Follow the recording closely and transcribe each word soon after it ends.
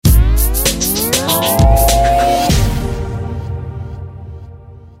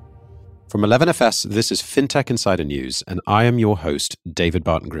From 11FS, this is FinTech Insider News, and I am your host, David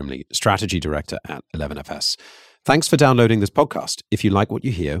Barton-Grimley, Strategy Director at 11FS. Thanks for downloading this podcast. If you like what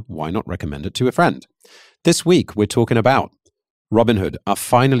you hear, why not recommend it to a friend? This week, we're talking about Robinhood are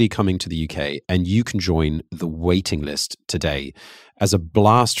finally coming to the UK, and you can join the waiting list today. As a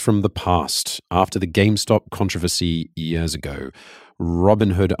blast from the past, after the GameStop controversy years ago,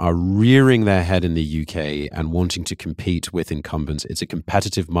 Robinhood are rearing their head in the UK and wanting to compete with incumbents. It's a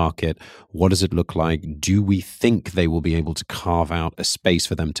competitive market. What does it look like? Do we think they will be able to carve out a space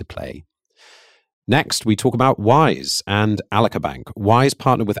for them to play? Next, we talk about Wise and Allica Bank. Wise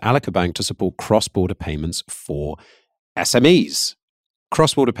partnered with Allica Bank to support cross-border payments for SMEs.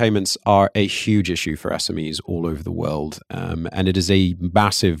 Cross-border payments are a huge issue for SMEs all over the world, and it is a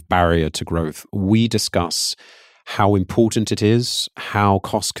massive barrier to growth. We discuss how important it is, how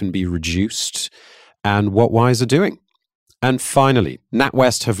costs can be reduced, and what Wise are doing. And finally,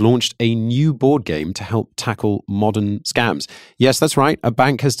 NatWest have launched a new board game to help tackle modern scams. Yes, that's right. A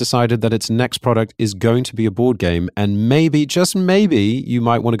bank has decided that its next product is going to be a board game, and maybe, just maybe, you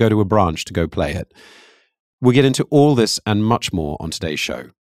might want to go to a branch to go play it. We'll get into all this and much more on today's show.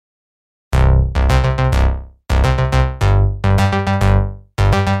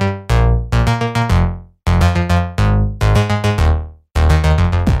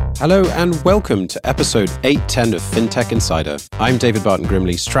 Hello and welcome to episode 810 of FinTech Insider. I'm David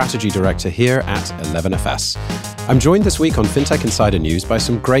Barton-Grimley, Strategy Director here at 11FS. I'm joined this week on FinTech Insider News by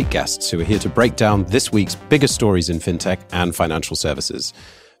some great guests who are here to break down this week's biggest stories in FinTech and financial services.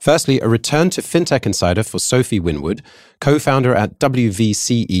 Firstly, a return to FinTech Insider for Sophie Winwood, co-founder at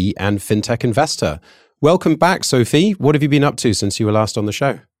WVCE and FinTech Investor. Welcome back, Sophie. What have you been up to since you were last on the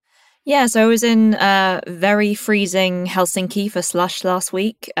show? Yeah, so I was in very freezing Helsinki for Slush last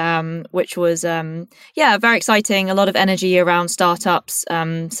week, which was, very exciting. A lot of energy around startups.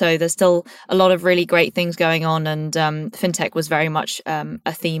 So there's still a lot of really great things going on. And fintech was very much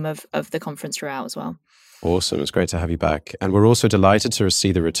a theme of the conference throughout as well. Awesome. It's great to have you back. And we're also delighted to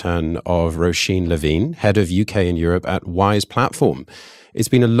see the return of Roisin Levine, head of UK and Europe at Wise Platform. It's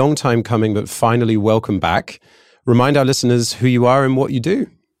been a long time coming, but finally welcome back. Remind our listeners who you are and what you do.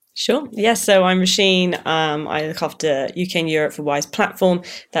 Sure. Yes. So I'm Roisin. I look after UK and Europe for Wise Platform.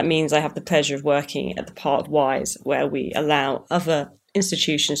 That means I have the pleasure of working at the part of Wise where we allow other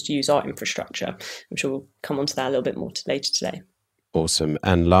institutions to use our infrastructure. I'm sure we'll come on to that a little bit more later today. Awesome.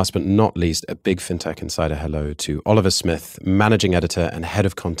 And last but not least, a big FinTech Insider hello to Oliver Smith, Managing Editor and Head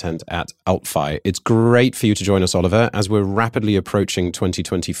of Content at AltFi. It's great for you to join us, Oliver, as we're rapidly approaching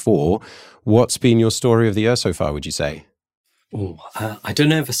 2024. What's been your story of the year so far, would you say? I don't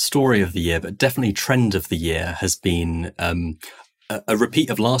know if a story of the year, but definitely trend of the year has been a repeat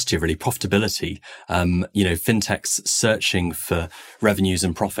of last year, really, profitability. Fintechs searching for revenues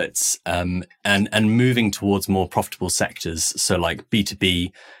and profits and moving towards more profitable sectors. So like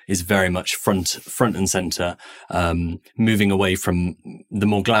B2B is very much front and center, moving away from the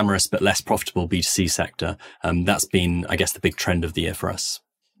more glamorous but less profitable B2C sector. That's been, I guess, the big trend of the year for us.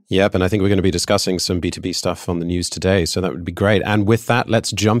 Yep, and I think we're going to be discussing some B2B stuff on the news today, so that would be great. And with that,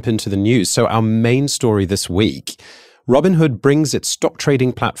 let's jump into the news. So our main story this week, Robinhood brings its stock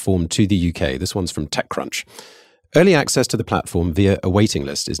trading platform to the UK. This one's from TechCrunch. Early access to the platform via a waiting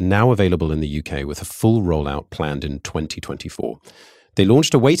list is now available in the UK with a full rollout planned in 2024. They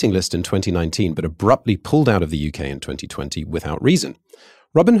launched a waiting list in 2019, but abruptly pulled out of the UK in 2020 without reason.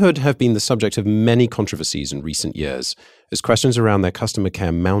 Robinhood have been the subject of many controversies in recent years, as questions around their customer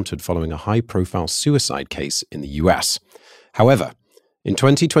care mounted following a high-profile suicide case in the US. However, in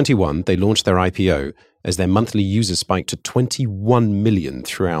 2021, they launched their IPO as their monthly users spiked to 21 million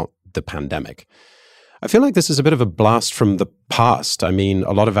throughout the pandemic. I feel like this is a bit of a blast from the past. I mean,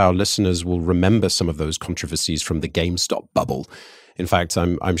 a lot of our listeners will remember some of those controversies from the GameStop bubble. In fact,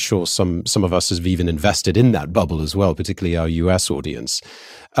 I'm sure some of us have even invested in that bubble as well, particularly our US audience.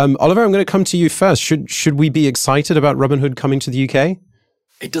 Oliver, I'm going to come to you first. Should we be excited about Robinhood coming to the UK?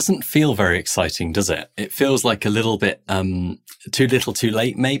 It doesn't feel very exciting, does it? It feels like a little bit too little too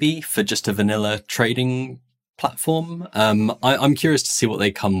late, maybe, for just a vanilla trading platform. I'm curious to see what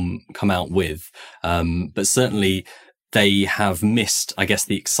they come out with. But certainly they have missed, I guess,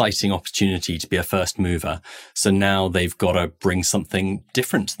 the exciting opportunity to be a first mover. So now they've got to bring something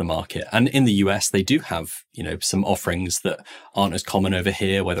different to the market. And in the US, they do have, some offerings that aren't as common over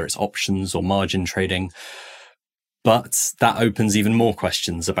here, whether it's options or margin trading. But that opens even more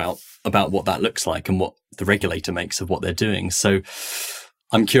questions about what that looks like and what the regulator makes of what they're doing. So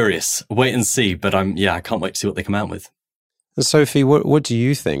I'm curious. Wait and see. But I can't wait to see what they come out with. And Sophie, what do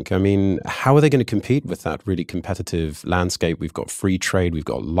you think? I mean, how are they going to compete with that really competitive landscape? We've got free trade, we've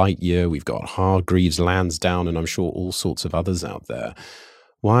got Lightyear, we've got Hargreaves Lansdowne, and I'm sure all sorts of others out there.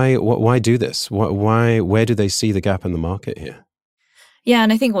 Why do this? Where do they see the gap in the market here? Yeah,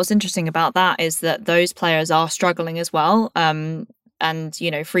 and I think what's interesting about that is that those players are struggling as well. And,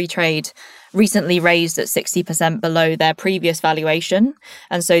 free trade recently raised at 60% below their previous valuation.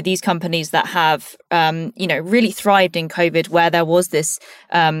 And so these companies that have, really thrived in COVID, where there was this,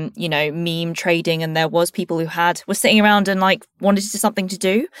 meme trading, and there was people who were sitting around and wanted something to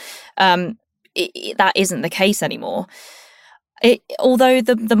do, that isn't the case anymore. Although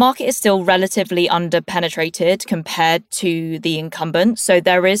the market is still relatively underpenetrated compared to the incumbents, so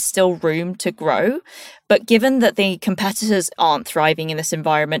there is still room to grow. But given that the competitors aren't thriving in this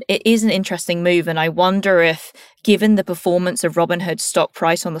environment, it is an interesting move. And I wonder if, given the performance of Robinhood's stock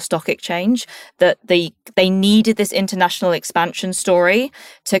price on the stock exchange, that they needed this international expansion story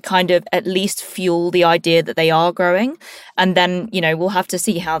to kind of at least fuel the idea that they are growing. And then, we'll have to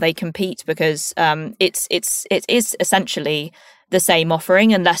see how they compete, because it is essentially the same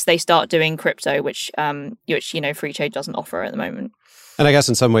offering, unless they start doing crypto, which free trade doesn't offer at the moment. And I guess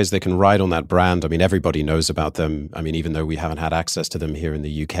in some ways they can ride on that brand. I mean, everybody knows about them. I mean, even though we haven't had access to them here in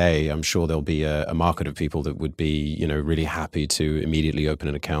the UK, I'm sure there'll be a market of people that would be, really happy to immediately open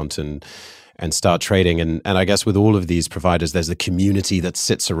an account and start trading. And I guess with all of these providers, there's the community that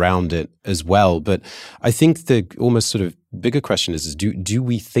sits around it as well. But I think the almost sort of bigger question is do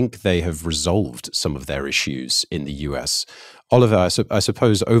we think they have resolved some of their issues in the US? Oliver, I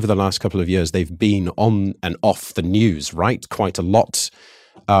suppose over the last couple of years, they've been on and off the news, right? Quite a lot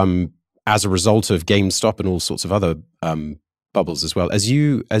as a result of GameStop and all sorts of other bubbles as well. As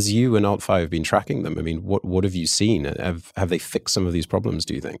you and AltFi have been tracking them, I mean, what have you seen? Have they fixed some of these problems,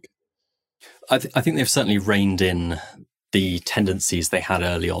 do you think? I think they've certainly reined in the tendencies they had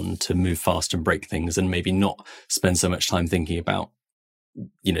early on to move fast and break things, and maybe not spend so much time thinking about,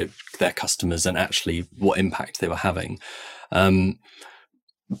 their customers and actually what impact they were having.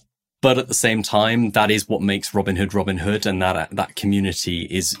 But at the same time, that is what makes Robinhood, and that community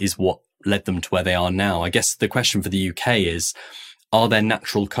is what led them to where they are now. I guess the question for the UK is, are their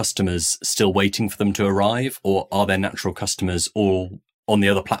natural customers still waiting for them to arrive, or are their natural customers all on the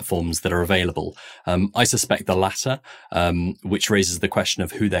other platforms that are available? I suspect the latter, which raises the question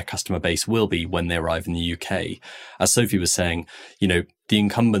of who their customer base will be when they arrive in the UK. As Sophie was saying, the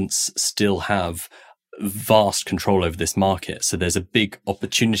incumbents still have vast control over this market. So there's a big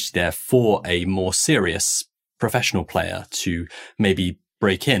opportunity there for a more serious professional player to maybe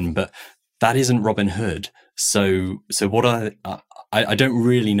break in, but that isn't Robinhood. So what I don't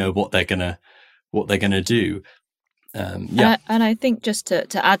really know what they're gonna do. And I think just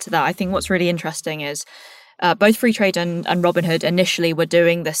to add to that, I think what's really interesting is both Free Trade and Robinhood initially were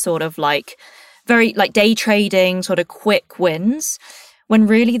doing this sort of very day trading, sort of quick wins, when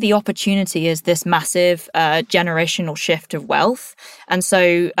really the opportunity is this massive generational shift of wealth. And so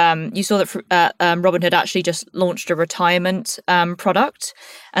you saw that Robinhood actually just launched a retirement product.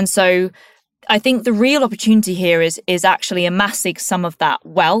 And so I think the real opportunity here is actually amassing some of that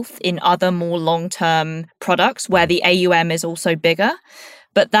wealth in other more long-term products where the AUM is also bigger.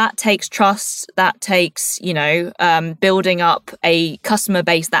 But that takes trust, that takes, building up a customer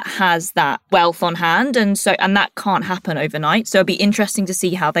base that has that wealth on hand. And that can't happen overnight. So it'd be interesting to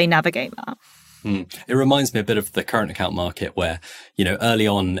see how they navigate that. It reminds me a bit of the current account market where, early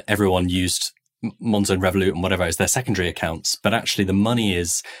on, everyone used Monzo and Revolut and whatever as their secondary accounts. But actually the money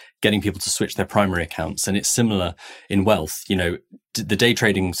is getting people to switch their primary accounts. And it's similar in wealth. The day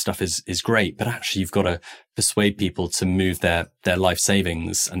trading stuff is great, but actually you've got to persuade people to move their life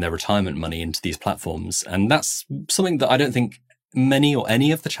savings and their retirement money into these platforms. And that's something that I don't think many or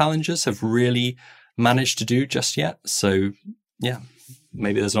any of the challengers have really managed to do just yet. So yeah,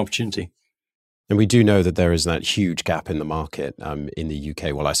 maybe there's an opportunity. And we do know that there is that huge gap in the market in the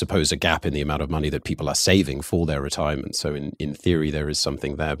UK. Well, I suppose a gap in the amount of money that people are saving for their retirement. So in theory, there is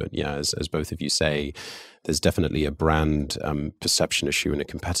something there. But yeah, as both of you say, there's definitely a brand perception issue and a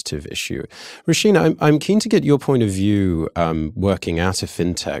competitive issue. Roisin, I'm keen to get your point of view working at a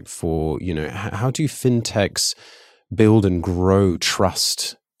fintech for, how do fintechs build and grow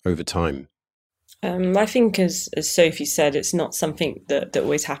trust over time? I think, as Sophie said, it's not something that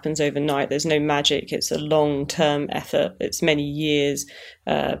always happens overnight. There's no magic. It's a long-term effort. It's many years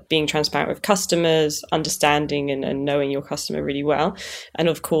being transparent with customers, understanding and knowing your customer really well, and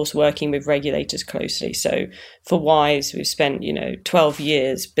of course working with regulators closely. So for Wise, we've spent 12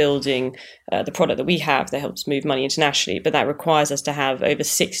 years building the product that we have that helps move money internationally, but that requires us to have over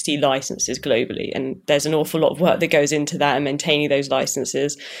 60 licenses globally, and there's an awful lot of work that goes into that and maintaining those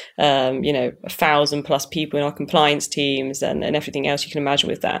licenses. 1,000 plus people in our compliance teams and everything else you can imagine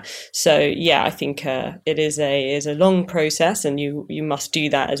with that. So yeah, I think it is a long process, and you must do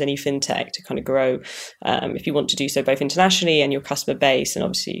that as any fintech to kind of grow if you want to do so both internationally and your customer base, and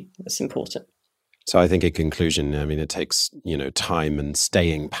obviously that's important. So I think in conclusion, it takes time and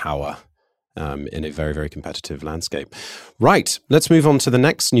staying power in a very, very competitive landscape. Right, let's move on to the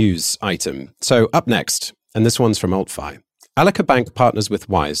next news item. So up next, and this one's from AltFi, Allica Bank partners with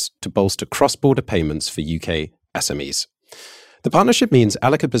Wise to bolster cross-border payments for UK SMEs. The partnership means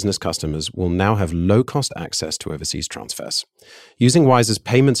Allica business customers will now have low-cost access to overseas transfers. Using Wise's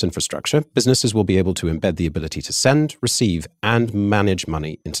payments infrastructure, businesses will be able to embed the ability to send, receive, and manage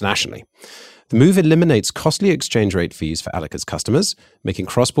money internationally. The move eliminates costly exchange rate fees for Allica's customers, making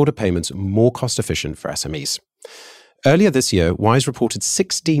cross-border payments more cost-efficient for SMEs. Earlier this year, Wise reported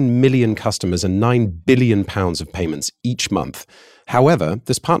 16 million customers and £9 billion of payments each month. However,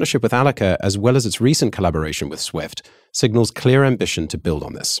 this partnership with Allica, as well as its recent collaboration with Swift, signals clear ambition to build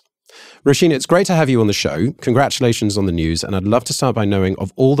on this. Roisin, it's great to have you on the show. Congratulations on the news, and I'd love to start by knowing,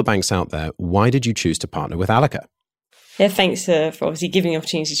 of all the banks out there, why did you choose to partner with Allica? Yeah, thanks for obviously giving me the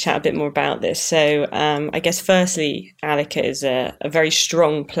opportunity to chat a bit more about this. So I guess firstly, Allica is a very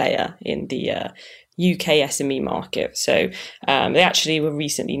strong player in the UK SME market. So they actually were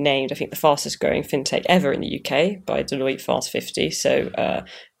recently named, I think, the fastest growing fintech ever in the UK by Deloitte Fast 50. So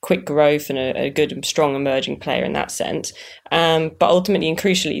quick growth and a good and strong emerging player in that sense. But ultimately and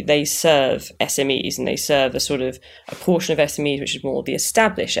crucially, they serve SMEs, and they serve a portion of SMEs, which is more the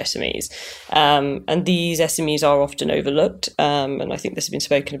established SMEs. And these SMEs are often overlooked. And I think this has been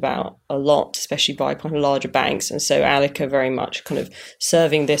spoken about a lot, especially by kind of larger banks. And so Allica very much kind of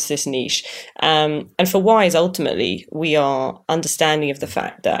serving this niche. And for Wise, ultimately, we are understanding of the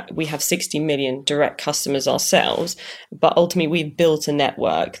fact that we have 60 million direct customers ourselves, but ultimately we've built a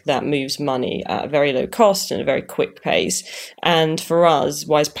network that moves money at a very low cost and a very quick pace. And for us,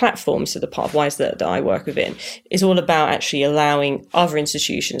 Wise Platform, so the part of Wise that I work within, is all about actually allowing other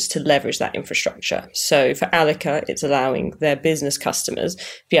institutions to leverage that infrastructure. So for Allica, it's allowing their business customers to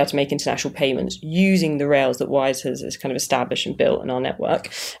be able to make international payments using the rails that Wise has kind of established and built in our network,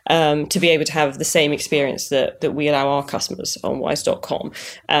 to be able to have the same experience that we allow our customers on wise.com.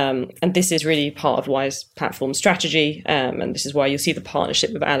 And this is really part of Wise Platform strategy. And this is why you'll see the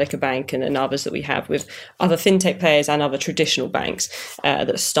partnership with Allica Bank and others that we have with other fintech players and other traditional banks that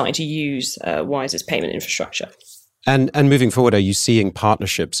are starting to use Wise's payment infrastructure. And moving forward, are you seeing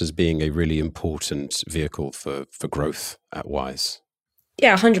partnerships as being a really important vehicle for growth at Wise?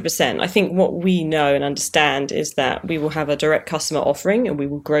 Yeah, 100%. I think what we know and understand is that we will have a direct customer offering, and we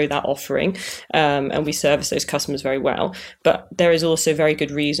will grow that offering, and we service those customers very well. But there is also very good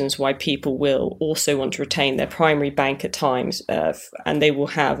reasons why people will also want to retain their primary bank at times, and they will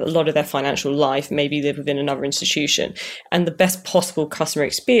have a lot of their financial life maybe live within another institution. And the best possible customer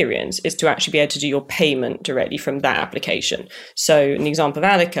experience is to actually be able to do your payment directly from that application. So an example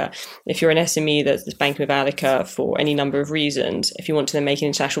of Allica, if you're an SME that's banking with Allica for any number of reasons, if you want to then make an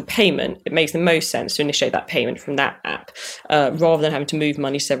international payment, it makes the most sense to initiate that payment from that app rather than having to move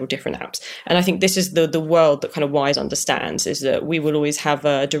money to several different apps. And I think this is the world that kind of Wise understands, is that we will always have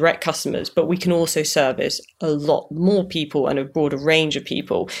direct customers, but we can also service a lot more people and a broader range of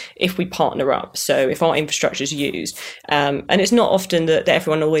people if we partner up. So if our infrastructure is used, and it's not often that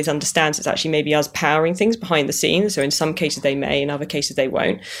everyone always understands it's actually maybe us powering things behind the scenes. So in some cases they may, in other cases they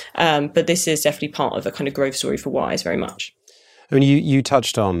won't. But this is definitely part of a kind of growth story for Wise very much. I mean, you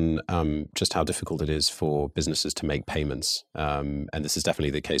touched on just how difficult it is for businesses to make payments, and this is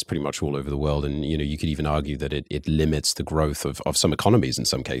definitely the case pretty much all over the world. And you could even argue that it limits the growth of some economies in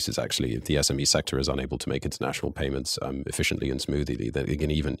some cases. Actually, if the SME sector is unable to make international payments efficiently and smoothly, then it can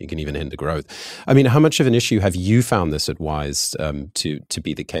even hinder growth. I mean, how much of an issue have you found this at Wise to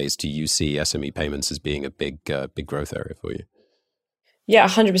be the case? Do you see SME payments as being a big growth area for you? Yeah,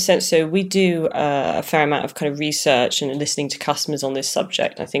 100%. So we do a fair amount of kind of research and listening to customers on this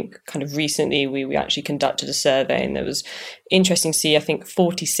subject. I think kind of recently we actually conducted a survey, and it was interesting to see, I think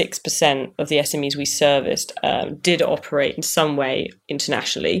 46% of the SMEs we serviced did operate in some way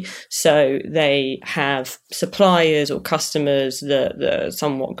internationally. So they have suppliers or customers that are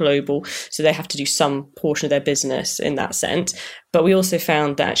somewhat global. So they have to do some portion of their business in that sense. But we also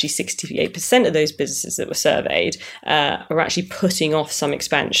found that actually 68% of those businesses that were surveyed are actually putting off of some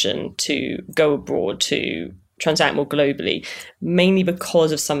expansion to go abroad, to transact more globally, mainly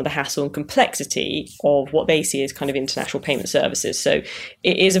because of some of the hassle and complexity of what they see as kind of international payment services. So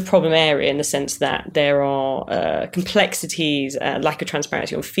it is a problem area in the sense that there are complexities, lack of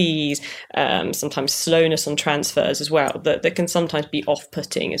transparency on fees, sometimes slowness on transfers as well, that can sometimes be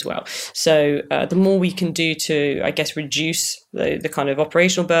off-putting as well. So the more we can do to, I guess, reduce the kind of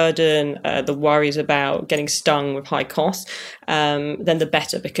operational burden, the worries about getting stung with high costs, then the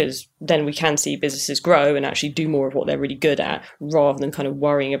better, because then we can see businesses grow and actually do more of what they're really good at, rather than kind of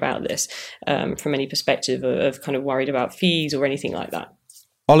worrying about this from any perspective of kind of worried about fees or anything like that.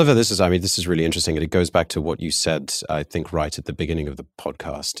 Oliver, this is really interesting. And it goes back to what you said, I think, right at the beginning of the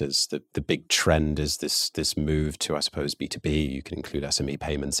podcast, is the big trend is this move to, I suppose, B2B. You can include SME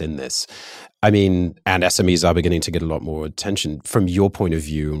payments in this. I mean, and SMEs are beginning to get a lot more attention. From your point of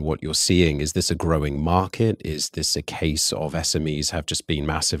view and what you're seeing, is this a growing market? Is this a case of SMEs have just been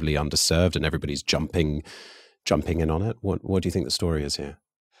massively underserved and everybody's jumping in on it? What do you think the story is here?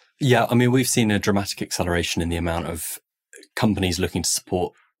 Yeah, I mean, we've seen a dramatic acceleration in the amount of companies looking to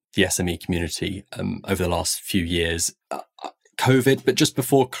support the SME community over the last few years. COVID, but just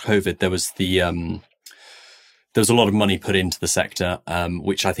before COVID, there was a lot of money put into the sector,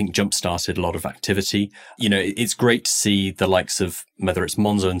 which I think jump-started a lot of activity. You know, it's great to see the likes of, whether it's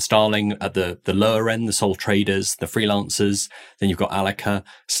Monzo and Starling at the lower end, the sole traders, the freelancers. Then you've got Allica,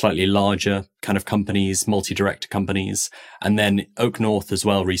 slightly larger kind of companies, multi-director companies. And then Oak North as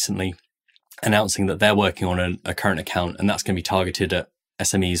well recently announcing that they're working on a current account, and that's going to be targeted at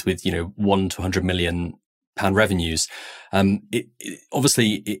SMEs with, you know, 1 to 100 million pound revenues.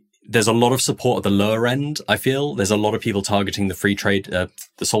 Obviously, there's a lot of support at the lower end. I feel there's a lot of people targeting the free trade, the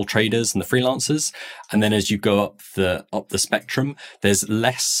sole traders and the freelancers. And then as you go up the spectrum, there's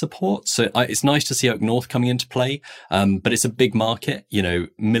less support. So it's nice to see Oak North coming into play. But it's a big market, you know,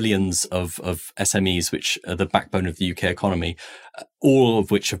 millions of SMEs, which are the backbone of the UK economy, all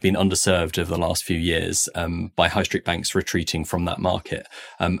of which have been underserved over the last few years, by high street banks retreating from that market.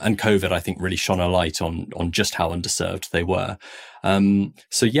 And COVID, I think, really shone a light on just how underserved they were.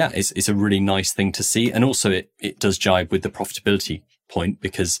 So yeah, it's a really nice thing to see. And also it does jibe with the profitability point,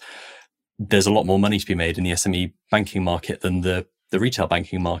 because there's a lot more money to be made in the SME banking market than the retail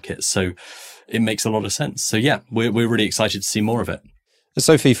banking market. So it makes a lot of sense. So yeah, we're really excited to see more of it.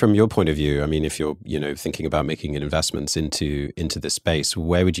 Sophie, from your point of view, I mean, if you're, you know, thinking about making investments into this space,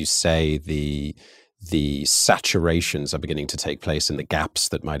 where would you say the saturations are beginning to take place and the gaps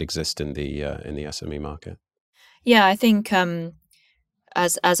that might exist in the SME market? Yeah, I think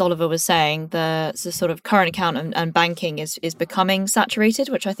as Oliver was saying, the sort of current account and banking is becoming saturated,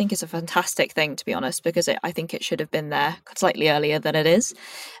 which I think is a fantastic thing, to be honest, because I think it should have been there slightly earlier than it is.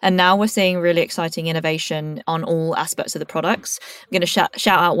 And now we're seeing really exciting innovation on all aspects of the products. I'm going to shout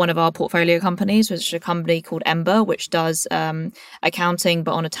out one of our portfolio companies, which is a company called Ember, which does accounting,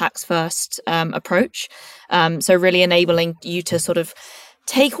 but on a tax-first approach. So really enabling you to sort of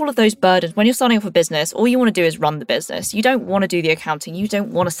take all of those burdens. When you're starting off a business, all you want to do is run the business. You don't want to do the accounting. You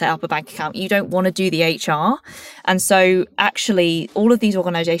don't want to set up a bank account. You don't want to do the HR. And so actually, all of these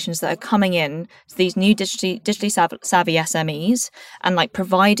organizations that are coming in to these new digitally savvy SMEs and like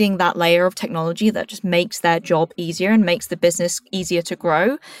providing that layer of technology that just makes their job easier and makes the business easier to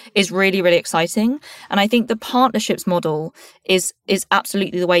grow is really, really exciting. And I think the partnerships model is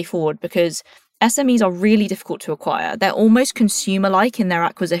absolutely the way forward, because SMEs are really difficult to acquire. They're almost consumer-like in their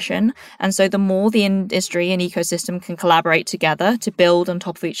acquisition. And so the more the industry and ecosystem can collaborate together to build on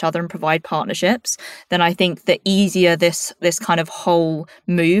top of each other and provide partnerships, then I think the easier this kind of whole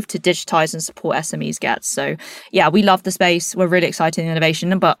move to digitize and support SMEs gets. So yeah, we love the space. We're really excited in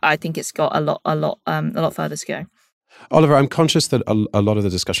innovation, but I think it's got a lot further to go. Oliver, I'm conscious that a lot of the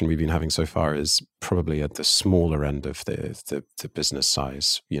discussion we've been having so far is probably at the smaller end of the business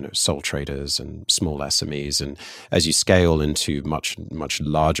size, you know, sole traders and small SMEs. And as you scale into much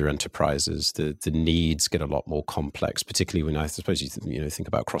larger enterprises, the needs get a lot more complex, particularly when I suppose you think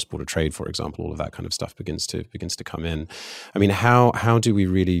about cross-border trade, for example. All of that kind of stuff begins to come in. I mean, how do we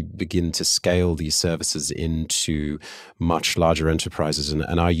really begin to scale these services into much larger enterprises?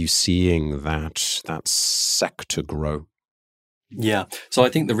 And are you seeing that sector grow? Yeah. So I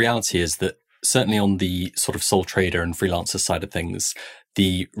think the reality is that certainly on the sort of sole trader and freelancer side of things,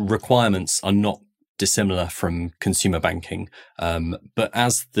 the requirements are not dissimilar from consumer banking. But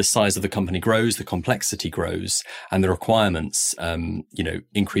as the size of the company grows, the complexity grows, and the requirements,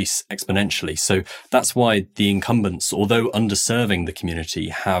 increase exponentially. So that's why the incumbents, although underserving the community,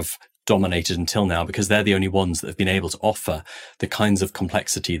 have dominated until now, because they're the only ones that have been able to offer the kinds of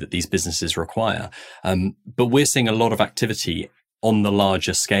complexity that these businesses require. But we're seeing a lot of activity on the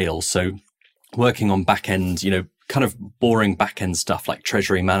larger scale. So working on back end, kind of boring back end stuff like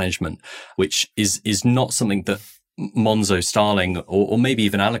treasury management, which is not something that Monzo, Starling, or maybe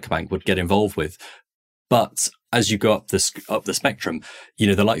even Allica Bank would get involved with. But as you go up the spectrum,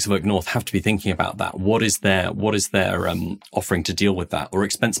 the likes of Oak North have to be thinking about that. What is their offering to deal with that, or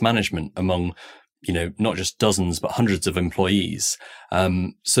expense management among, not just dozens but hundreds of employees.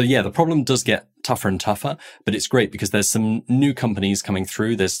 So yeah, the problem does get tougher and tougher, but it's great because there's some new companies coming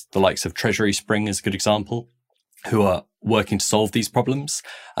through. There's the likes of Treasury Spring is a good example, who are working to solve these problems.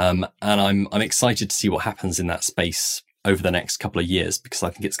 And I'm excited to see what happens in that space over the next couple of years, because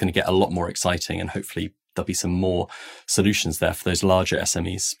I think it's going to get a lot more exciting, and hopefully there'll be some more solutions there for those larger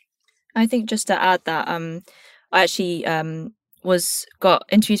SMEs. I think just to add that, I actually got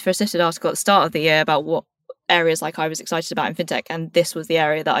interviewed for a Sifted article at the start of the year about what areas I was excited about in fintech, and this was the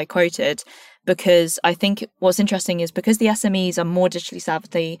area that I quoted, because I think what's interesting is because the SMEs are more digitally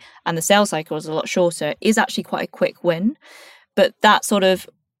savvy and the sales cycle is a lot shorter, it is actually quite a quick win. But that sort of,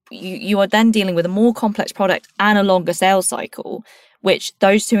 you are then dealing with a more complex product and a longer sales cycle, which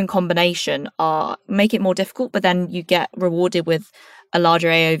those two in combination make it more difficult, but then you get rewarded with a larger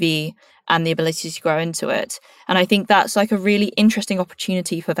AOV and the ability to grow into it. And I think that's a really interesting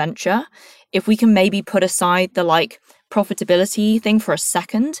opportunity for venture. If we can maybe put aside the profitability thing for a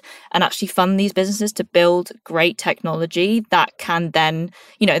second and actually fund these businesses to build great technology that can then,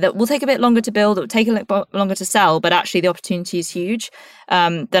 that will take a bit longer to build, it will take a little longer to sell, but actually the opportunity is huge,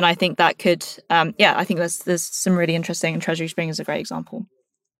 then I think that could, I think there's some really interesting, and Treasury Spring is a great example.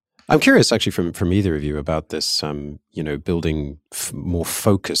 I'm curious, actually, from either of you about this, building more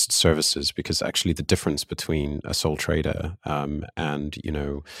focused services, because actually the difference between a sole trader and,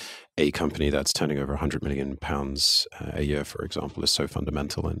 a company that's turning over £100 million a year, for example, is so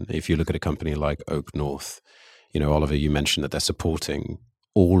fundamental. And if you look at a company like Oak North, Oliver, you mentioned that they're supporting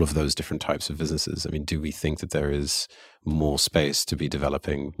all of those different types of businesses. I mean, do we think that there is more space to be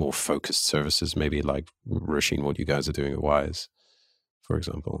developing more focused services, maybe like, Roisin, what you guys are doing at Wise, for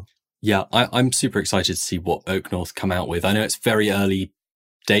example? Yeah, I'm super excited to see what Oak North come out with. I know it's very early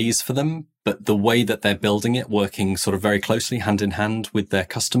days for them, but the way that they're building it, working sort of very closely hand in hand with their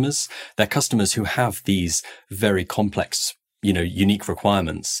customers who have these very complex, unique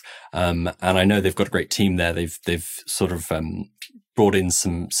requirements. And I know they've got a great team there. They've sort of brought in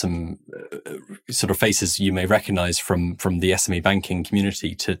some sort of faces you may recognize from the SME banking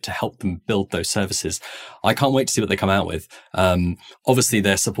community to help them build those services. I can't wait to see what they come out with. Obviously,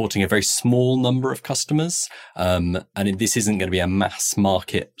 they're supporting a very small number of customers, and this isn't going to be a mass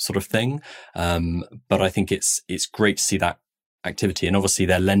market sort of thing. But I think it's great to see that activity, and obviously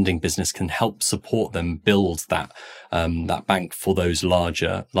their lending business can help support them build that bank for those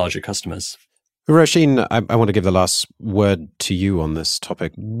larger customers. Roisin, I want to give the last word to you on this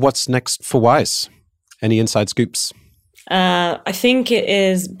topic. What's next for Wise? Any inside scoops? I think it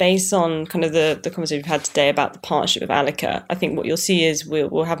is based on kind of the conversation we've had today about the partnership with Allica. I think what you'll see is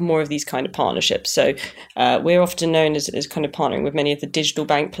we'll have more of these kind of partnerships. So we're often known as kind of partnering with many of the digital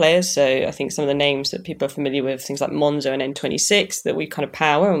bank players. So I think some of the names that people are familiar with, things like Monzo and N26, that we kind of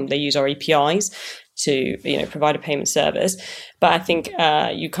power, and they use our APIs to provide a payment service. But I think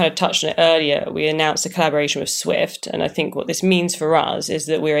you kind of touched on it earlier. We announced a collaboration with Swift, and I think what this means for us is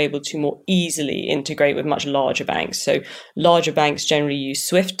that we're able to more easily integrate with much larger banks. So larger banks generally use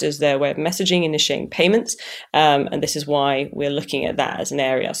Swift as their way of messaging, initiating payments, and this is why we're looking at that as an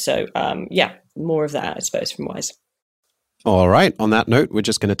area. So more of that, I suppose, from Wise. All right. On that note, we're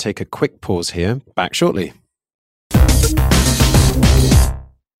just going to take a quick pause here. Back shortly.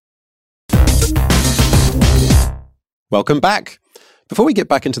 Welcome back. Before we get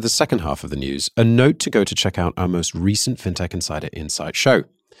back into the second half of the news, a note to go to check out our most recent FinTech Insider Insight show.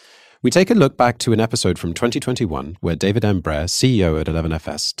 We take a look back to an episode from 2021 where David M. Brer, CEO at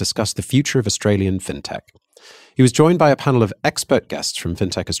 11FS, discussed the future of Australian fintech. He was joined by a panel of expert guests from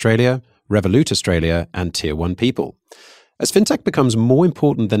FinTech Australia, Revolut Australia, and Tier 1 people. As fintech becomes more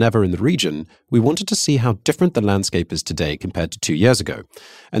important than ever in the region, we wanted to see how different the landscape is today compared to 2 years ago,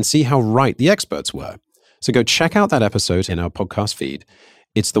 and see how right the experts were. So go check out that episode in our podcast feed.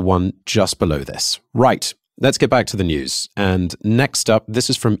 It's the one just below this. Right, let's get back to the news. And next up, this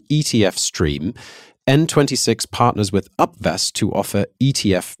is from ETF Stream. N26 partners with Upvest to offer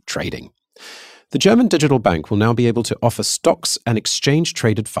ETF trading. The German digital bank will now be able to offer stocks and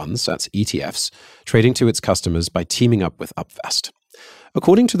exchange-traded funds, that's ETFs, trading to its customers by teaming up with Upvest.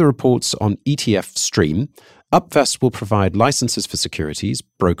 According to the reports on ETF Stream, Upvest will provide licenses for securities,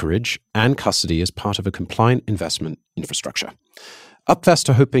 brokerage, and custody as part of a compliant investment infrastructure. Upvest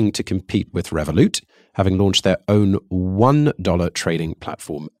are hoping to compete with Revolut having launched their own $1 trading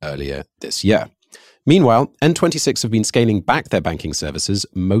platform earlier this year. Meanwhile, N26 have been scaling back their banking services,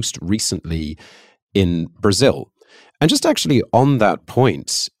 most recently in Brazil. And just actually on that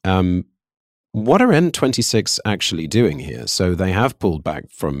point, what are N26 actually doing here? So they have pulled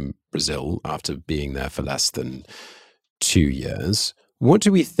back from Brazil after being there for less than 2 years. What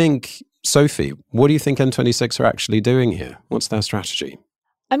do we think, Sophie, what do you think N26 are actually doing here? What's their strategy?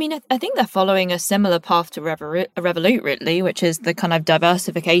 I mean, I think they're following a similar path to Revolut, really, which is the kind of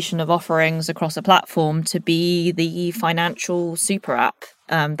diversification of offerings across a platform to be the financial super app.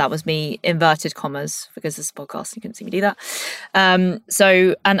 That was me, inverted commas, because this is a podcast, you couldn't see me do that. And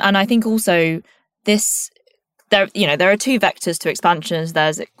I think also there are two vectors to expansions.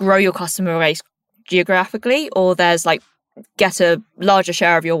 There's grow your customer base geographically, or there's like get a larger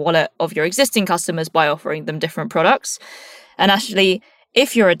share of your wallet of your existing customers by offering them different products. And actually,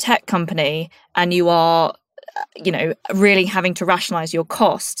 if you're a tech company and you are, really having to rationalize your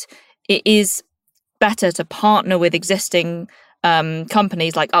cost, it is better to partner with existing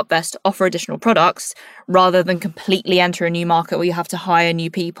companies like Upvest to offer additional products rather than completely enter a new market where you have to hire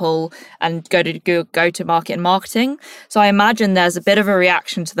new people and go to market and marketing. So I imagine there's a bit of a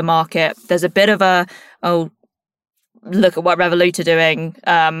reaction to the market. There's a bit of look at what Revolut are doing,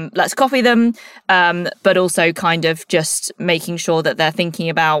 let's copy them, but also kind of just making sure that they're thinking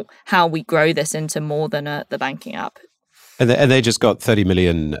about how we grow this into more than the banking app. And they just got 30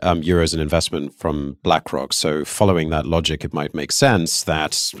 million euros in investment from BlackRock. So following that logic, it might make sense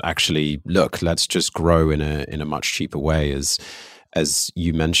that actually, look, let's just grow in a much cheaper way, as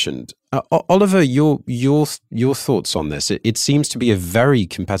you mentioned. Oliver, your thoughts on this? It seems to be a very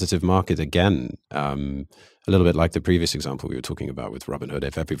competitive market again. A little bit like the previous example we were talking about with Robinhood,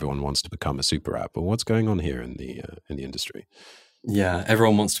 if everyone wants to become a super app. But what's going on here in the industry? Yeah,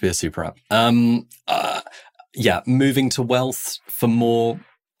 everyone wants to be a super app. Moving to wealth for more,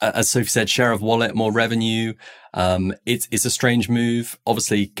 as Sophie said, share of wallet, more revenue. It's a strange move.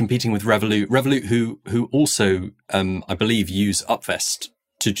 Obviously, competing with Revolut, who also, I believe, use Upvest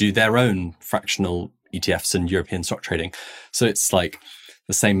to do their own fractional ETFs and European stock trading. So it's like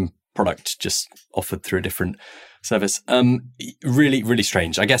the same product just offered through a different service. Really, really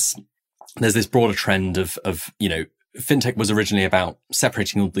strange. I guess there's this broader trend of fintech was originally about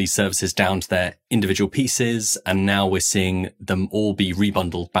separating all these services down to their individual pieces, and now we're seeing them all be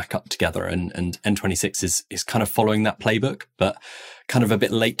rebundled back up together. And N26 is kind of following that playbook, but kind of a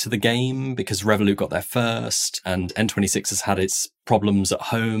bit late to the game because Revolut got there first, and N26 has had its problems at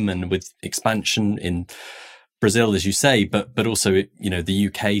home and with expansion in Brazil, as you say, but also,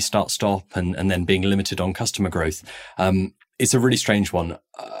 the UK start-stop and then being limited on customer growth. It's a really strange one.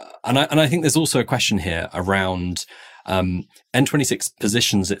 And I think there's also a question here around N26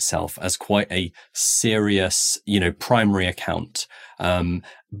 positions itself as quite a serious, primary account.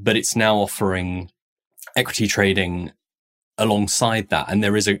 But it's now offering equity trading alongside that. And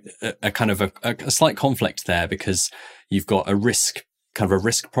there is a kind of a slight conflict there because you've got a risk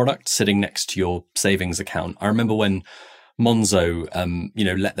product sitting next to your savings account. I remember when Monzo,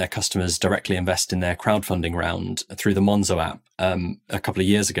 let their customers directly invest in their crowdfunding round through the Monzo app a couple of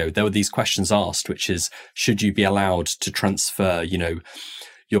years ago. There were these questions asked, which is, should you be allowed to transfer,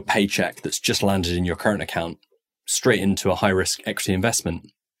 your paycheck that's just landed in your current account straight into a high risk equity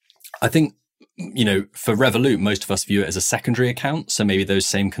investment? I think, for Revolut, most of us view it as a secondary account, so maybe those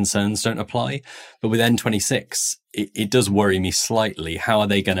same concerns don't apply. But with N26, it does worry me slightly. How are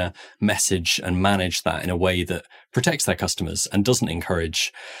they going to message and manage that in a way that protects their customers and doesn't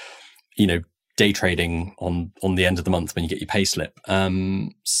encourage, day trading on the end of the month when you get your pay slip?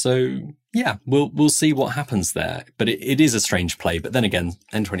 We'll see what happens there. But it is a strange play. But then again,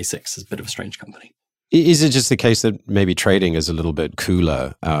 N26 is a bit of a strange company. Is it just the case that maybe trading is a little bit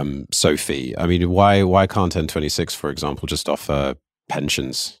cooler, Sophie? I mean, why can't N26, for example, just offer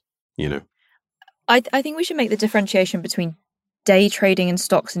pensions, I think we should make the differentiation between day trading and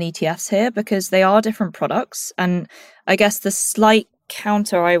stocks and ETFs here because they are different products. And I guess the slight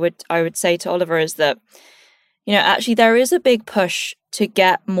counter I would say to Oliver is that, actually there is a big push to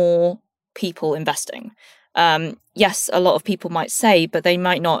get more people investing. Yes, a lot of people might say, but they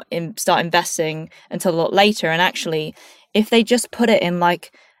might not start investing until a lot later. And actually, if they just put it in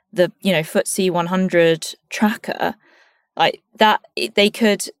like the, FTSE 100 tracker, like that, they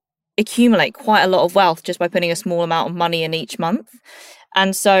could accumulate quite a lot of wealth just by putting a small amount of money in each month.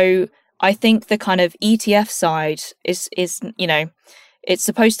 And so I think the kind of ETF side is it's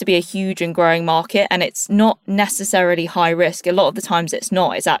supposed to be a huge and growing market, and it's not necessarily high risk. A lot of the times it's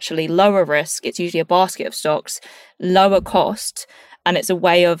not. It's actually lower risk. It's usually a basket of stocks, lower cost, and it's a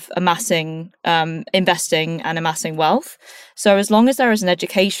way of amassing, investing and amassing wealth. So as long as there is an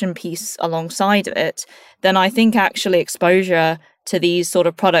education piece alongside of it, then I think actually exposure to these sort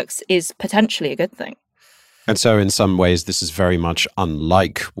of products is potentially a good thing. And so in some ways, this is very much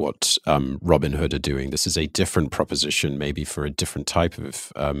unlike what Robinhood are doing. This is a different proposition, maybe for a different type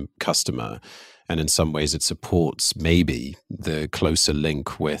of customer. And in some ways, it supports maybe the closer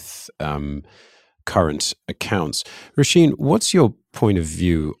link with current accounts. Roisin, what's your point of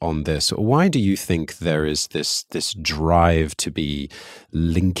view on this? Why do you think there is this drive to be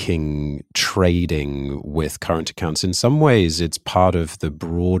linking trading with current accounts? In some ways, it's part of the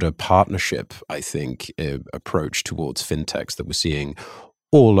broader partnership, I think, approach towards fintechs that we're seeing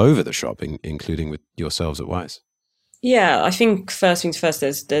all over the shop, including with yourselves at Wise. Yeah, I think first things first,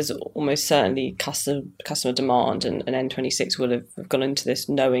 there's almost certainly customer demand, and N26 will have gone into this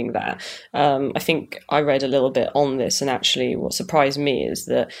knowing that. I think I read a little bit on this, and actually what surprised me is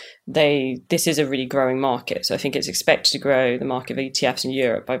that this is a really growing market. So I think it's expected to grow the market of ETFs in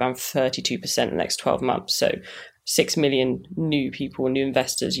Europe by around 32% in the next 12 months. So 6 million new people, new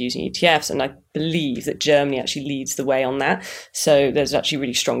investors using ETFs. And I believe that Germany actually leads the way on that. So there's actually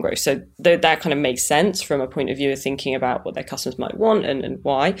really strong growth. So that kind of makes sense from a point of view of thinking about what their customers might want and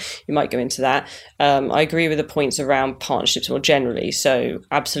why. You might go into that. I agree with the points around partnerships more generally. So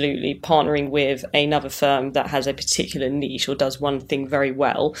absolutely partnering with another firm that has a particular niche or does one thing very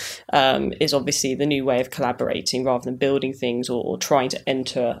well is obviously the new way of collaborating rather than building things or trying to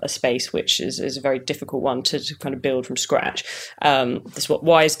enter a space, which is a very difficult one to kind of build from scratch. That's what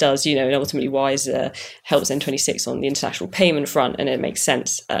Wise does, and ultimately Wise helps N26 on the international payment front, and it makes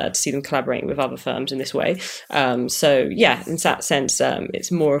sense to see them collaborating with other firms in this way. So yeah, in that sense,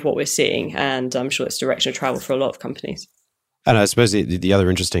 it's more of what we're seeing, and I'm sure it's direction of travel for a lot of companies. And I suppose the other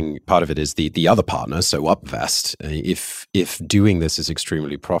interesting part of it is the other partner, so Upvest. If doing this is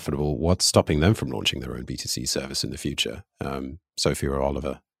extremely profitable, what's stopping them from launching their own B2C service in the future? Sophie or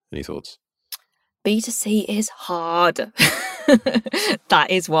Oliver, any thoughts? B2C is hard. That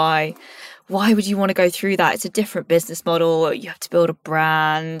is why. Why would you want to go through that? It's a different business model. You have to build a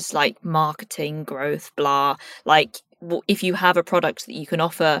brand, like marketing, growth, blah. Like if you have a product that you can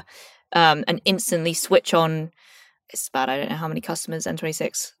offer and instantly switch on, it's bad. I don't know how many customers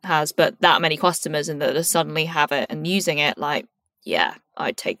N26 has, but that many customers and that suddenly have it and using it, like, yeah,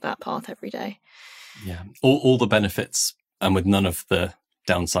 I'd take that path every day. Yeah, all the benefits and with none of the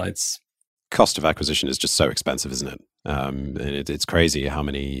downsides. Cost of acquisition is just so expensive, isn't it? It's crazy how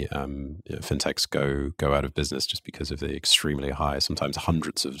many fintechs go out of business just because of the extremely high, sometimes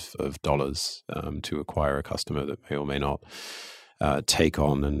hundreds of dollars to acquire a customer that may or may not take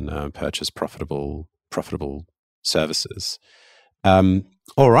on and purchase profitable services.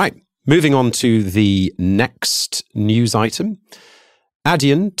 All right, moving on to the next news item.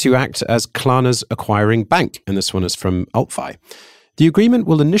 Adyen to act as Klarna's acquiring bank, and this one is from AltFi. The agreement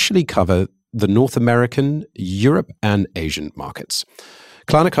will initially cover the North American, Europe, and Asian markets.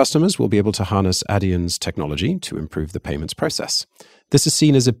 Klarna customers will be able to harness Adyen's technology to improve the payments process. This is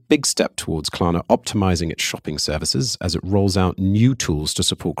seen as a big step towards Klarna optimizing its shopping services as it rolls out new tools to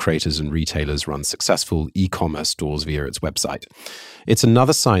support creators and retailers run successful e-commerce stores via its website. It's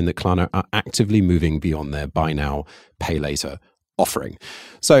another sign that Klarna are actively moving beyond their buy now, pay later offering.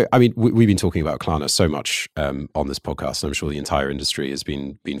 So, I mean, we've been talking about Klarna so much on this podcast, and I'm sure the entire industry has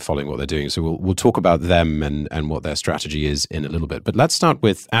been following what they're doing. So we'll talk about them and what their strategy is in a little bit. But let's start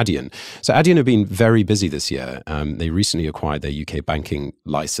with Adyen. So Adyen have been very busy this year. They recently acquired their UK banking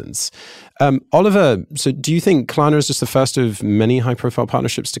license. Oliver, so do you think Klarna is just the first of many high-profile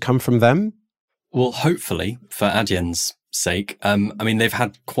partnerships to come from them? Well, hopefully, for Adyen's sake. I mean, they've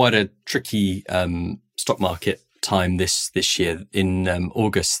had quite a tricky stock market time this year. In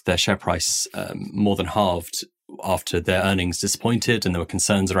August, their share price more than halved after their earnings disappointed, and there were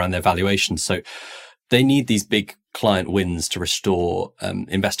concerns around their valuation. So they need these big client wins to restore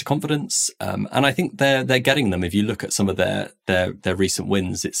investor confidence, and I think they're getting them. If you look at some of their recent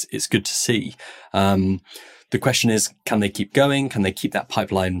wins, it's good to see. The question is, can they keep going? Can they keep that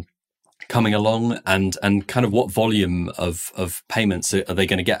pipeline coming along, and kind of what volume of payments are they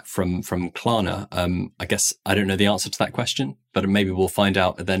going to get from Klarna? I guess I don't know the answer to that question, but maybe we'll find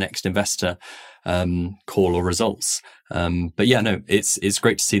out at their next investor call or results. But yeah, no, it's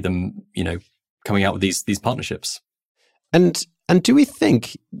great to see them, coming out with these partnerships. And do we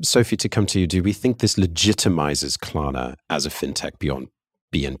think, Sophie, to come to you, do we think this legitimizes Klarna as a fintech beyond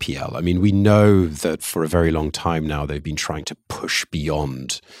BNPL? I mean, we know that for a very long time now they've been trying to push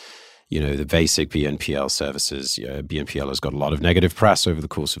beyond the basic BNPL services. BNPL has got a lot of negative press over the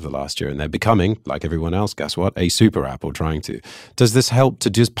course of the last year, and they're becoming, like everyone else, guess what? A super app, or trying to. Does this help to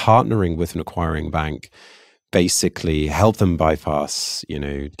just partnering with an acquiring bank basically help them bypass,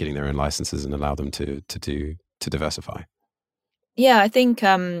 getting their own licenses and allow them to diversify? Yeah, I think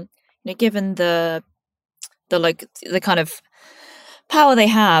given the kind of power they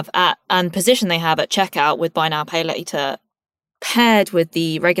have and position they have at checkout with buy now, pay later, paired with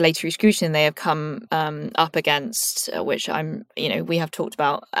the regulatory scrutiny they have come up against, which we have talked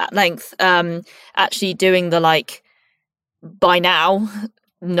about at length, actually doing the buy now,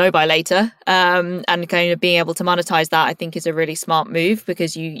 no buy later, and kind of being able to monetize that, I think is a really smart move,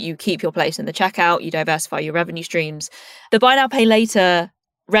 because you keep your place in the checkout, you diversify your revenue streams. The buy now, pay later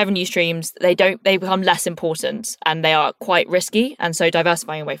revenue streams, they become less important and they are quite risky, and so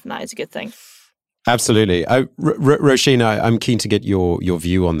diversifying away from that is a good thing. Absolutely. Roisin, I'm keen to get your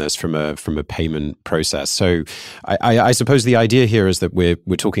view on this from a payment process. So I suppose the idea here is that we're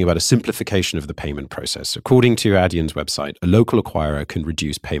talking about a simplification of the payment process. According to Adyen's website, a local acquirer can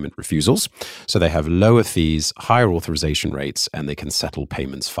reduce payment refusals. So they have lower fees, higher authorization rates, and they can settle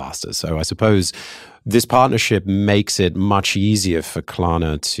payments faster. So I suppose this partnership makes it much easier for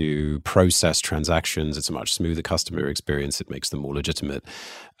Klarna to process transactions. It's a much smoother customer experience. It makes them more legitimate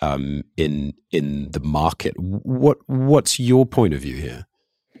in the market. What's your point of view here?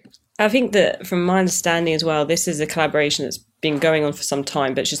 I think that from my understanding as well, this is a collaboration that's been going on for some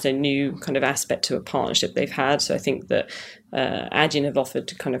time, but it's just a new kind of aspect to a partnership they've had. So I think that Adyen have offered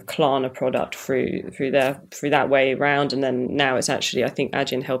to kind of Klarna product through that way around, and then now it's actually, I think,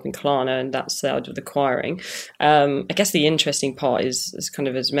 Adyen helping Klarna, and that's side of the acquiring. I guess the interesting part is kind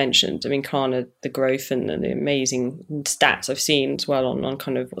of as mentioned. I mean, Klarna, the growth and the amazing stats I've seen as well on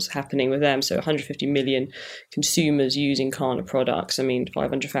kind of what's happening with them. So 150 million consumers using Klarna products. I mean,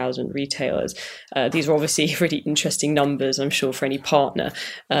 500,000 retailers. These are obviously really interesting numbers, I'm sure, for any partner.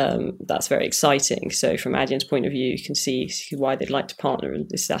 That's very exciting. So from Adyen's point of view, you can see why they'd like to partner in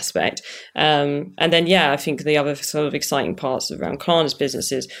this aspect. And then, I think the other sort of exciting parts around Klarna's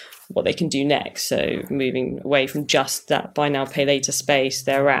business is what they can do next. So moving away from just that buy now, pay later space,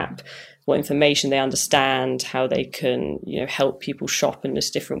 their app, what information they understand, how they can, help people shop in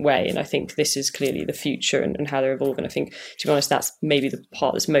this different way. And I think this is clearly the future and how they're evolving. I think, to be honest, that's maybe the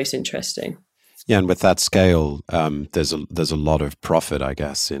part that's most interesting. Yeah, and with that scale, there's a lot of profit, I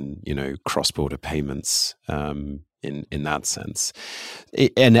guess, in cross-border payments. In that sense,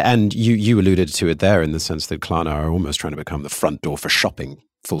 and you alluded to it there in the sense that Klarna are almost trying to become the front door for shopping,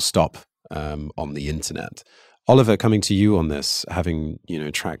 full stop, on the internet. Oliver, coming to you on this, having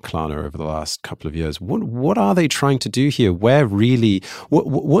tracked Klarna over the last couple of years, what are they trying to do here? Where really,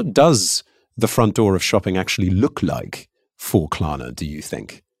 what does the front door of shopping actually look like for Klarna, do you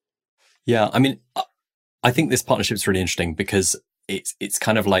think? Yeah, I mean, I think this partnership is really interesting because it's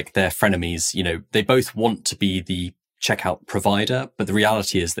kind of like they're frenemies. They both want to be the checkout provider, but the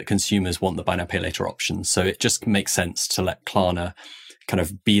reality is that consumers want the buy now, pay later option. So it just makes sense to let Klarna kind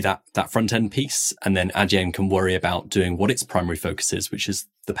of be that front end piece, and then Adyen can worry about doing what its primary focus is, which is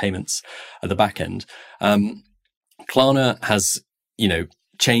the payments at the back end. Klarna has,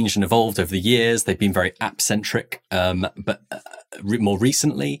 changed and evolved over the years. They've been very app centric, but more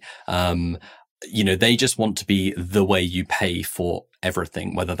recently, they just want to be the way you pay for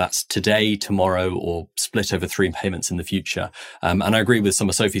everything, whether that's today, tomorrow, or split over 3 payments in the future. And I agree with some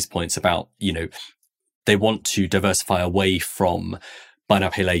of Sophie's points about, they want to diversify away from buy now,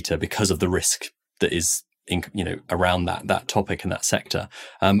 pay later because of the risk that is around that topic and that sector.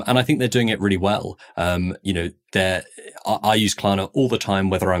 And I think they're doing it really well. I use Klarna all the time,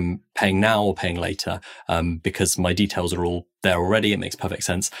 whether I'm paying now or paying later, because my details are all there already. It makes perfect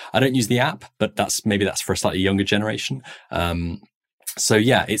sense. I don't use the app, but that's for a slightly younger generation. So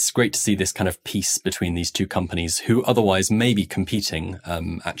yeah, it's great to see this kind of piece between these two companies who otherwise may be competing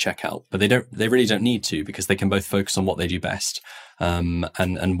at checkout, but they really don't need to, because they can both focus on what they do best,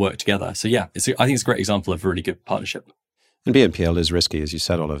 and work together. So yeah, I think it's a great example of a really good partnership. And BNPL is risky, as you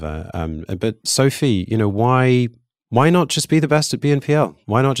said, Oliver. But Sophie, why not just be the best at BNPL?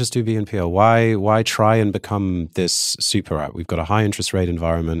 Why not just do BNPL? Why try and become this super app? We've got a high interest rate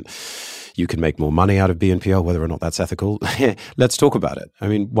environment. You can make more money out of BNPL, whether or not that's ethical. Let's talk about it. I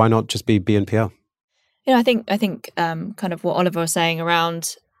mean, why not just be BNPL? I think kind of what Oliver was saying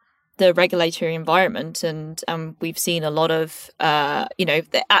around the regulatory environment, and we've seen a lot of,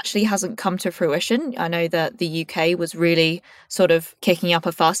 that actually hasn't come to fruition. I know that the UK was really sort of kicking up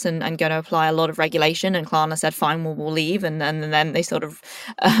a fuss and going to apply a lot of regulation, and Klarna said, fine, we'll leave. And then they sort of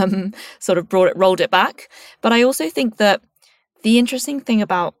rolled it back. But I also think that The interesting thing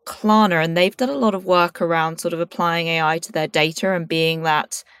about Klarna, and they've done a lot of work around sort of applying AI to their data and being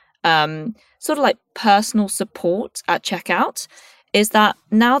that sort of like personal support at checkout, is that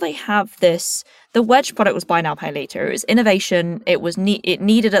now they have this. The Wedge product was buy now, pay later. It was innovation. It was it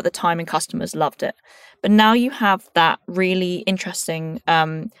needed at the time, and customers loved it. But now you have that really interesting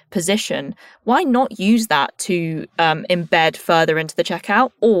position. Why not use that to embed further into the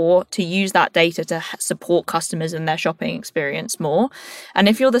checkout, or to use that data to support customers in their shopping experience more? And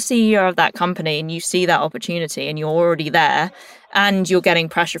if you're the CEO of that company and you see that opportunity and you're already there and you're getting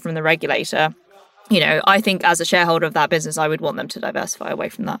pressure from the regulator, I think as a shareholder of that business, I would want them to diversify away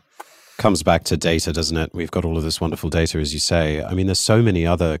from that. Comes back to data, doesn't it? We've got all of this wonderful data, as you say. I mean, there's so many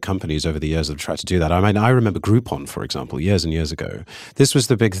other companies over the years that have tried to do that. I mean, I remember Groupon, for example, years and years ago. This was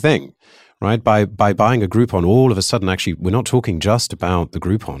the big thing, right? By buying a Groupon, all of a sudden, actually, we're not talking just about the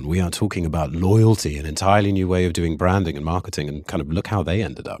Groupon. We are talking about loyalty, an entirely new way of doing branding and marketing, and kind of look how they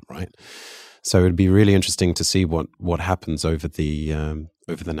ended up, right? So it'd be really interesting to see what happens over the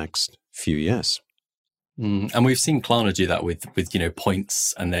next few years. And we've seen Klarna do that with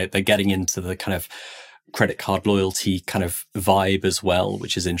points, and they're getting into the kind of credit card loyalty kind of vibe as well,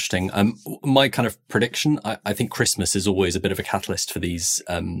 which is interesting. My kind of prediction, I think Christmas is always a bit of a catalyst for these,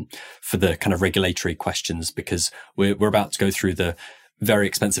 for the kind of regulatory questions, because we're about to go through the very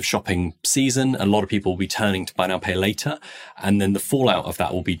expensive shopping season. A lot of people will be turning to buy now, pay later. And then the fallout of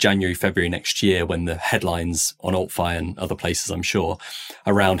that will be January, February next year, when the headlines on AltFi and other places, I'm sure,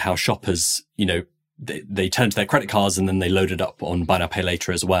 around how shoppers, they turn to their credit cards and then they load it up on buy now, pay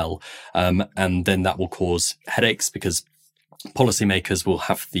later as well. And then that will cause headaches, because policymakers will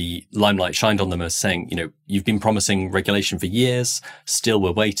have the limelight shined on them as saying, you've been promising regulation for years, still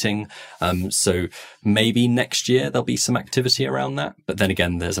we're waiting. So maybe next year there'll be some activity around that. But then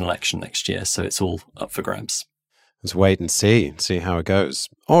again, there's an election next year, so it's all up for grabs. Let's wait and see how it goes.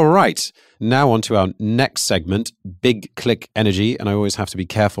 All right. Now on to our next segment, Big Click Energy. And I always have to be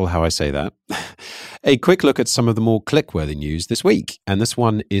careful how I say that. A quick look at some of the more click-worthy news this week. And this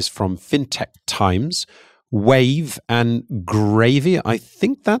one is from FinTech Times. Wave and Gravy. I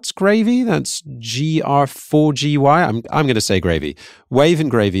think that's Gravy. That's GR4GY. I'm going to say Gravy. Wave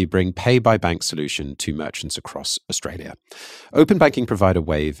and Gravy bring pay-by-bank solution to merchants across Australia. Open banking provider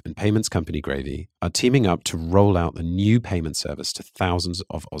Wave and payments company Gravy are teaming up to roll out the new payment service to thousands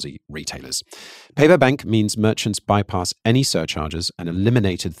of Aussie retailers. Pay-by-bank means merchants bypass any surcharges and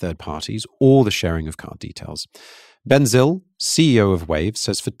eliminated third parties or the sharing of card details. Ben Zill, CEO of Wave,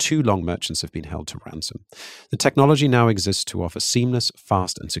 says for too long merchants have been held to ransom. The technology now exists to offer seamless,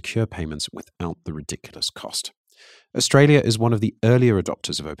 fast and secure payments without the ridiculous cost. Australia is one of the earlier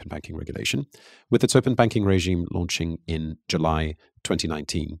adopters of open banking regulation, with its open banking regime launching in July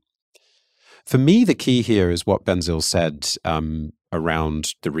 2019. For me, the key here is what Ben Zill said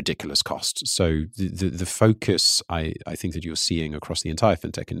around the ridiculous cost. So the focus I think that you're seeing across the entire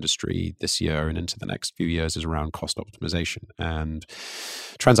fintech industry this year and into the next few years is around cost optimization. And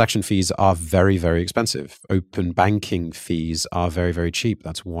transaction fees are very, very expensive. Open banking fees are very, very cheap.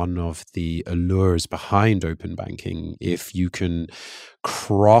 That's one of the allures behind open banking. If you can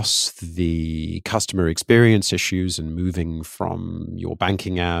cross the customer experience issues and moving from your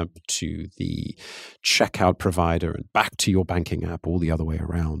banking app to the checkout provider and back to your banking app, all the other way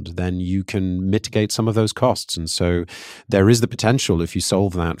around, then you can mitigate some of those costs. And so there is the potential, if you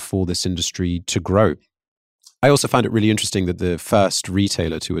solve that, for this industry to grow. I also find it really interesting that the first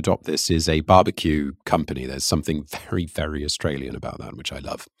retailer to adopt this is a barbecue company. There's something very, very Australian about that, which I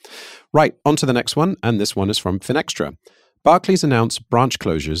love. Right, on to the next one. And this one is from Finextra. Barclays announced branch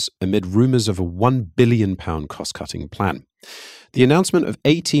closures amid rumours of a £1 billion cost-cutting plan. The announcement of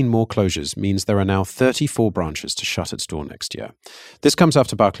 18 more closures means there are now 34 branches to shut its door next year. This comes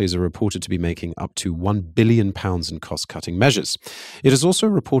after Barclays are reported to be making up to £1 billion in cost-cutting measures. It is also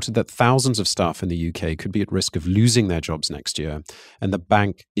reported that thousands of staff in the UK could be at risk of losing their jobs next year, and the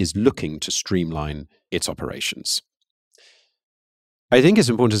bank is looking to streamline its operations. I think it's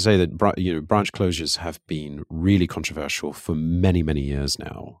important to say that branch closures have been really controversial for many, many years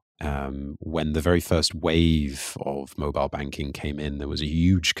now. When the very first wave of mobile banking came in, there was a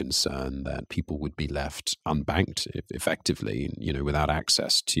huge concern that people would be left unbanked effectively, without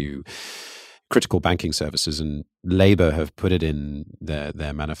access to critical banking services. And Labour have put it in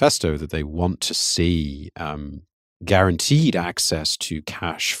their manifesto that they want to see guaranteed access to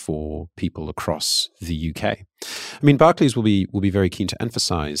cash for people across the UK. I mean, Barclays will be very keen to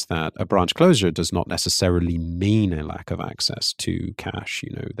emphasize that a branch closure does not necessarily mean a lack of access to cash.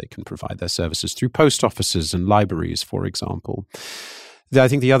 They can provide their services through post offices and libraries, for example. I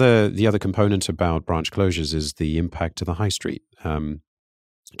think the other component about branch closures is the impact to the high street.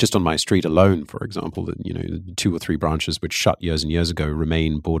 Just on my street alone, for example, 2 or 3 branches which shut years and years ago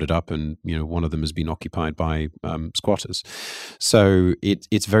remain boarded up, and one of them has been occupied by squatters. So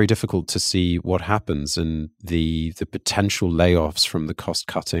it's very difficult to see what happens, and the potential layoffs from the cost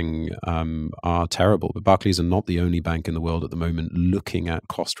cutting are terrible. But Barclays are not the only bank in the world at the moment looking at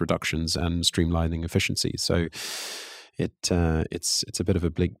cost reductions and streamlining efficiency. So it's a bit of a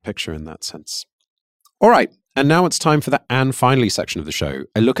bleak picture in that sense. All right. And now it's time for the And Finally section of the show,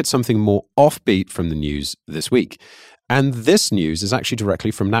 a look at something more offbeat from the news this week. And this news is actually directly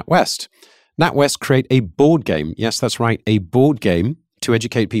from NatWest. NatWest create a board game, yes, that's right, a board game to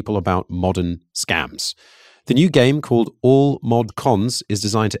educate people about modern scams. The new game, called All Mod Cons, is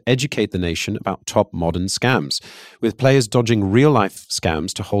designed to educate the nation about top modern scams, with players dodging real-life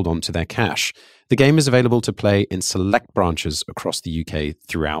scams to hold on to their cash. The game is available to play in select branches across the UK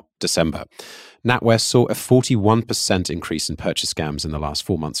throughout December. NatWest saw a 41% increase in purchase scams in the last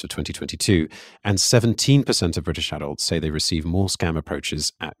 4 months of 2022, and 17% of British adults say they receive more scam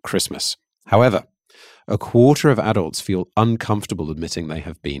approaches at Christmas. However, a quarter of adults feel uncomfortable admitting they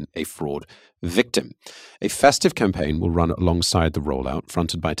have been a fraud victim. A festive campaign will run alongside the rollout,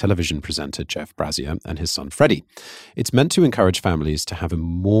 fronted by television presenter Jeff Brazier and his son Freddie. It's meant to encourage families to have a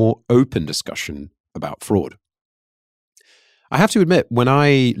more open discussion about fraud. I have to admit, when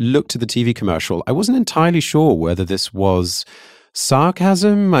I looked at the TV commercial, I wasn't entirely sure whether this was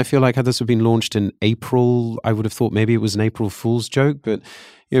sarcasm. I feel like had this have been launched in April, I would have thought maybe it was an April Fool's joke. But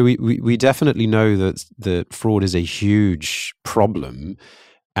we definitely know that fraud is a huge problem.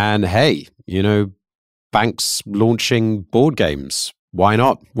 And hey, banks launching board games. Why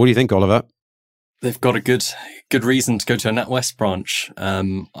not? What do you think, Oliver? They've got a good reason to go to a NatWest branch.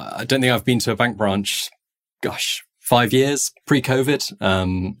 I don't think I've been to a bank branch, 5 years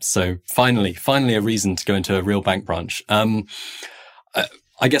pre-COVID. So finally a reason to go into a real bank branch.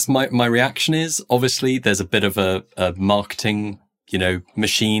 I guess my reaction is, obviously there's a bit of a marketing,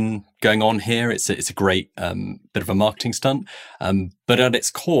 machine going on here. It's a great bit of a marketing stunt. But at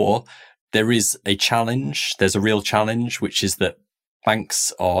its core, there is a challenge. There's a real challenge, which is that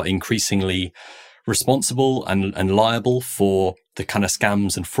banks are increasingly responsible and liable for the kind of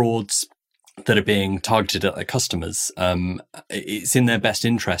scams and frauds that are being targeted at their customers. It's in their best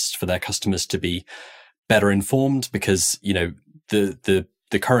interest for their customers to be better informed, because the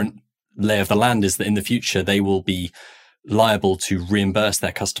current lay of the land is that in the future they will be liable to reimburse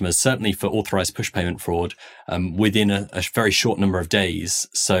their customers, certainly for authorized push payment fraud, within a very short number of days.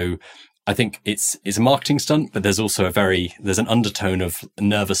 So I think it's a marketing stunt, but there's also there's an undertone of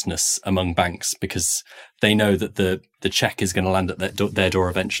nervousness among banks, because they know that the check is going to land at their door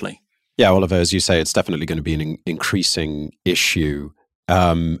eventually. Yeah, Oliver, as you say, it's definitely going to be an increasing issue.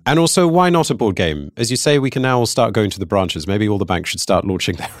 And also, why not a board game? As you say, we can now all start going to the branches. Maybe all the banks should start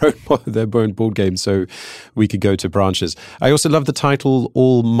launching their own board games so we could go to branches. I also love the title,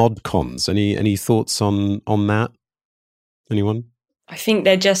 All Mod Cons. Any thoughts on that? Anyone? I think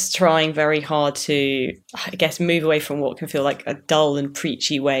they're just trying very hard to, I guess, move away from what can feel like a dull and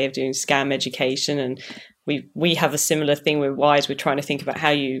preachy way of doing scam education. And we have a similar thing with Wise. We're trying to think about how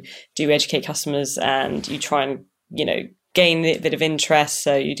you do educate customers, and you try and, gain a bit of interest.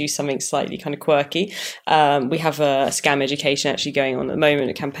 So you do something slightly kind of quirky. We have a scam education actually going on at the moment,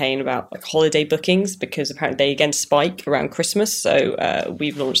 a campaign about like holiday bookings, because apparently they again spike around Christmas. So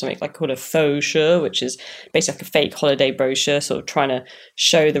we've launched something called a faux show, which is basically like a fake holiday brochure, sort of trying to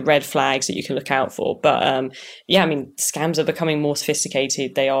show the red flags that you can look out for. But scams are becoming more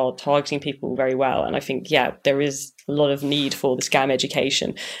sophisticated. They are targeting people very well. And I think, there is a lot of need for the scam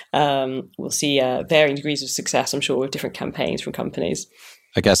education. We'll see varying degrees of success, I'm sure, with different campaigns from companies.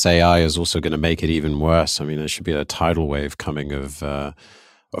 I guess AI is also going to make it even worse. I mean, there should be a tidal wave coming of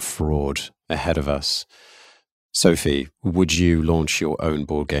fraud ahead of us. Sophie, would you launch your own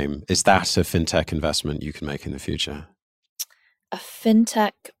board game? Is that a fintech investment you can make in the future? A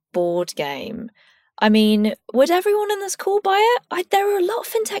fintech board game? I mean, would everyone in this call buy it? There are a lot of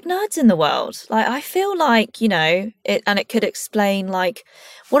fintech nerds in the world. I feel like, it could explain,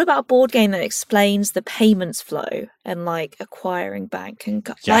 what about a board game that explains the payments flow and acquiring bank and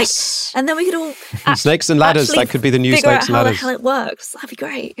yes. And then we could all Snakes and Ladders. That could be the new Snakes and Ladders. Figure out how the hell it works. That'd be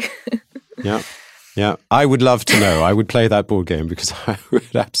great. Yeah. I would love to know. I would play that board game because I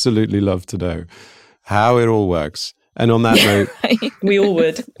would absolutely love to know how it all works. And on that note, we all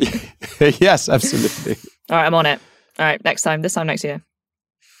would. Yes, absolutely. All right, I'm on it. All right, this time next year.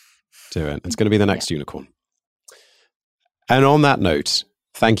 Do it. It's going to be the next unicorn. And on that note,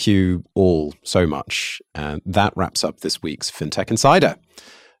 Thank you all so much. That wraps up this week's FinTech Insider.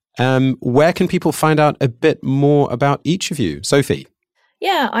 Where can people find out a bit more about each of you? Sophie?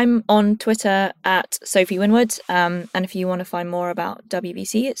 Yeah, I'm on Twitter at Sophie Winwood. And if you want to find more about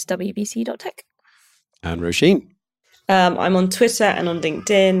WBC, it's wbc.tech. And Roisin? I'm on Twitter and on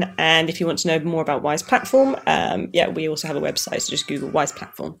LinkedIn. And if you want to know more about Wise Platform, we also have a website. So just Google Wise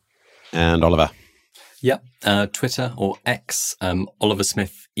Platform. And Oliver? Yep, Twitter or X, Oliver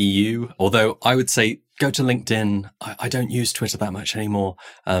Smith EU. Although I would say go to LinkedIn. I don't use Twitter that much anymore.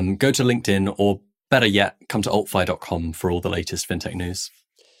 Go to LinkedIn, or better yet, come to altfi.com for all the latest fintech news.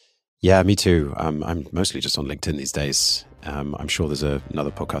 Yeah, me too. I'm mostly just on LinkedIn these days. I'm sure there's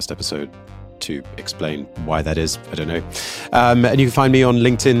another podcast episode to explain why that is. I don't know. And you can find me on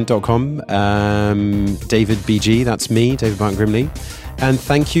linkedin.com. David BG, that's me, David Barton Grimley. And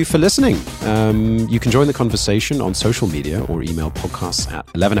thank you for listening. You can join the conversation on social media or email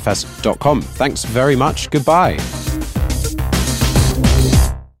podcasts@11fs.com. Thanks very much. Goodbye.